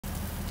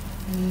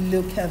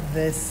Look at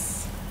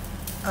this.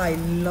 I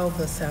love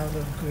the sound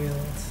of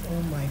grills.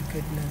 Oh my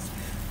goodness.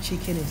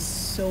 Chicken is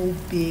so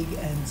big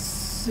and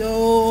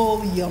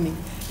so yummy.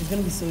 It's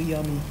gonna be so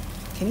yummy.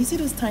 Can you see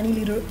those tiny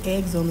little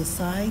eggs on the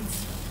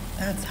sides?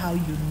 That's how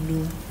you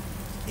know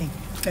a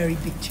very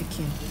big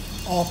chicken.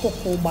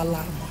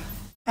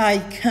 I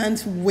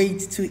can't wait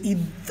to eat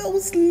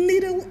those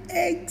little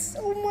eggs.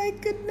 Oh my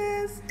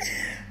goodness.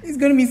 It's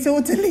gonna be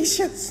so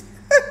delicious.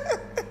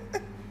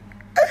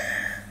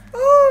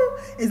 Oh,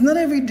 it's not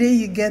every day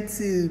you get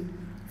to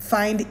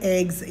find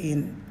eggs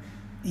in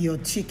your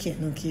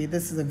chicken. Okay,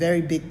 this is a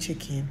very big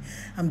chicken.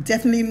 I'm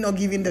definitely not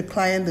giving the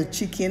client the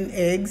chicken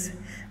eggs.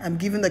 I'm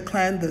giving the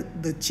client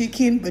the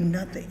chicken, but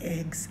not the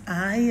eggs.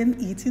 I am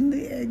eating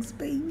the eggs,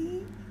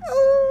 baby.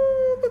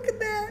 Oh, look at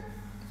that.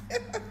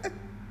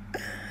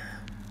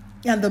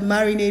 And the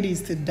marinade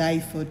is to die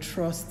for.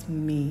 Trust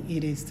me,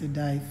 it is to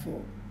die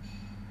for.